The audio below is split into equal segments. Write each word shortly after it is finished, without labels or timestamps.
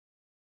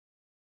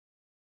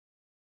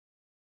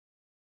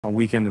A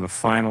week into the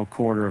final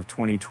quarter of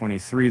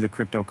 2023, the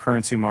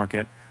cryptocurrency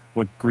market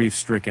looked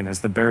grief-stricken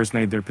as the bears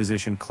made their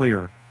position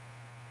clear.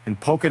 And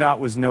Polkadot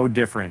was no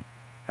different.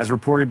 As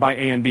reported by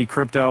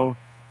AMBCrypto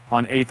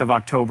on 8th of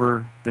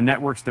October, the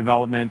network's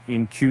development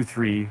in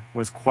Q3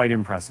 was quite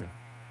impressive.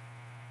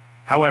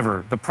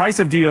 However, the price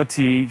of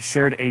DOT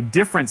shared a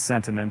different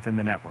sentiment than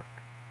the network.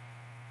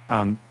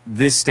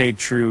 This stayed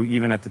true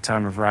even at the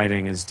time of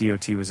writing, as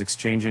DOT was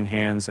exchanging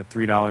hands at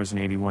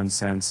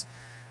 $3.81.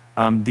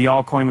 The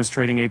altcoin was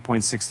trading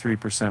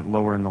 8.63%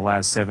 lower in the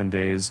last 7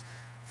 days,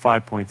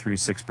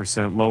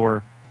 5.36%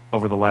 lower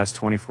over the last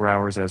 24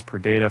 hours as per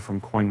data from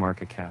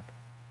CoinMarketCap.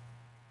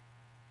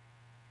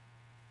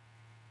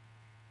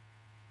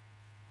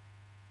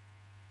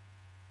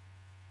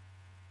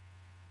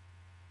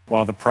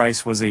 While the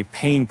price was a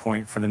pain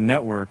point for the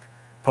network,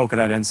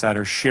 Polkadot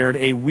Insider shared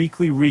a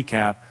weekly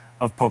recap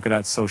of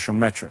Polkadot's social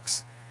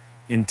metrics.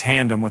 In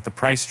tandem with the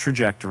price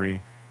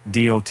trajectory,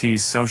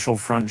 DOT's social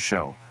front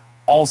show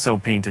also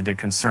painted a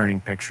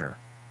concerning picture.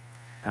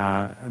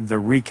 The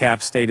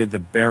recap stated the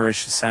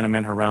bearish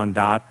sentiment around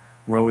DOT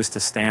rose to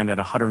stand at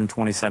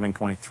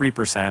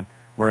 127.3%,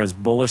 whereas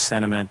bullish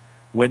sentiment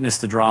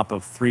witnessed a drop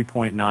of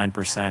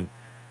 3.9%.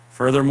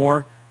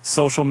 Furthermore,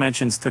 social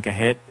mentions took a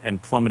hit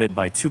and plummeted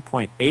by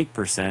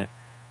 2.8%.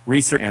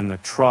 Research and the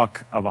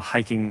truck of a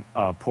hiking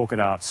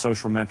Polkadot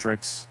social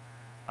metrics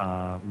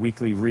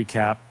weekly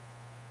recap.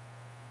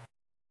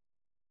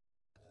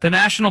 The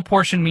national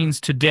portion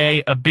means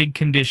today a big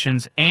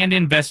conditions and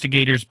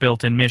investigators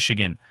built in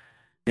Michigan.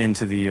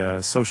 Into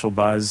the social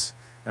buzz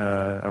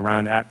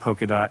around at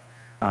Polkadot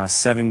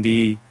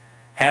 7D.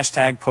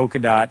 Hashtag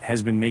Polkadot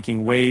has been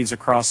making waves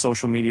across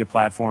social media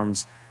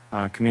platforms,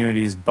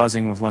 communities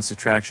buzzing with less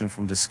attraction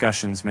from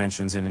discussions,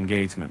 mentions, and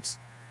engagements.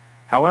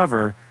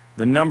 However,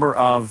 the number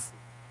of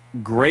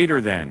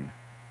greater than,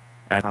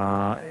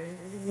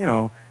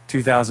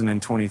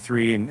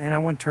 2023, and I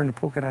want to turn to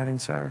Polkadot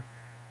Insider.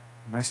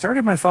 I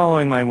started by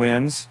following my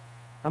wins.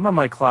 I'm on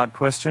my cloud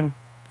question.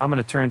 I'm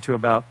going to turn to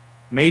about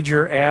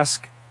major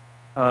ask.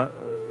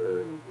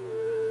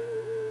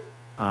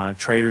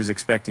 Traders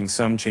expecting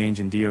some change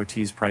in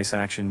DOT's price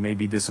action may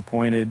be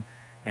disappointed,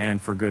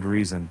 and for good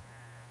reason.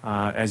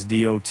 As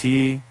DOT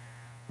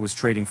was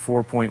trading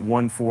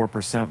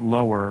 4.14%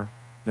 lower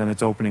than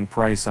its opening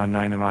price on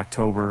 9th of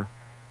October,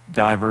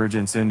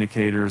 divergence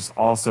indicators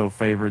also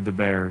favored the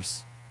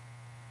bears.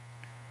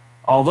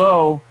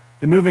 Although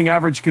the moving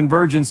average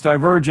convergence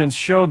divergence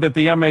showed that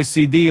the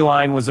MACD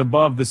line was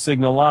above the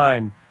signal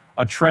line,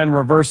 a trend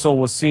reversal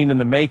was seen in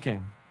the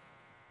making.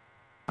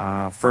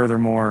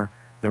 Furthermore,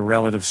 the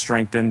relative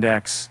strength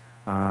index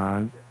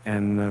and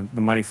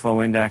the money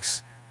flow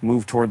index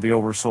moved toward the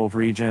oversold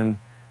region,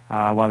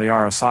 while the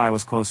RSI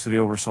was close to the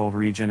oversold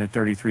region at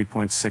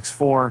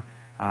 33.64.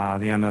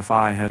 The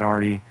MFI had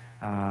already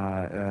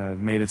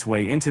made its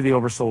way into the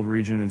oversold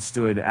region and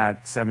stood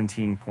at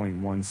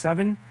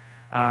 17.17.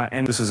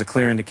 And this was a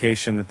clear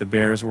indication that the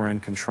bears were in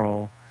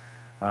control.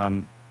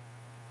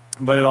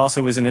 But it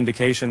also was an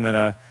indication that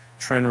a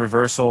trend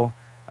reversal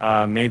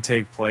may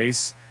take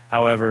place.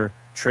 However,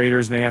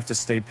 traders may have to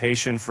stay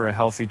patient for a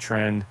healthy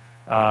trend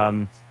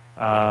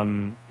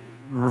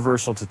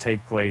reversal to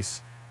take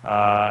place.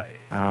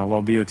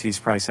 While BOT's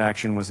price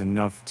action was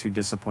enough to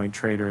disappoint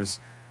traders,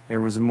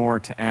 there was more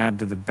to add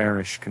to the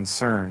bearish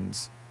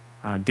concerns.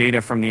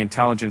 Data from the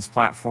intelligence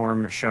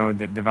platform showed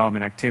that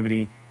development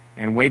activity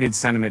and weighted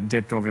sentiment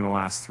dipped over the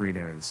last 3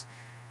 days.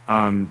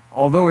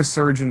 Although a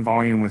surge in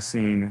volume was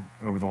seen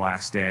over the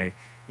last day,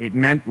 it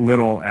meant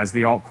little as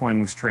the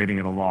altcoin was trading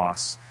at a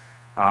loss.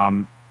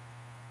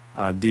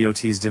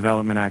 DOT's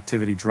development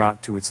activity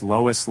dropped to its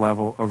lowest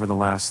level over the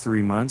last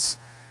 3 months,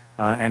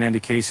 an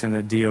indication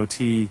that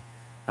DOT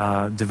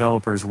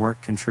developers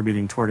weren't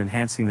contributing toward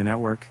enhancing the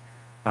network.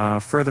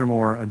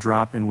 Furthermore, a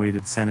drop in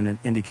weighted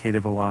sentiment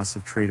indicated a loss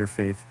of trader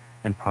faith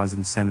and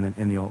positive sentiment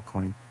in the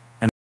altcoin.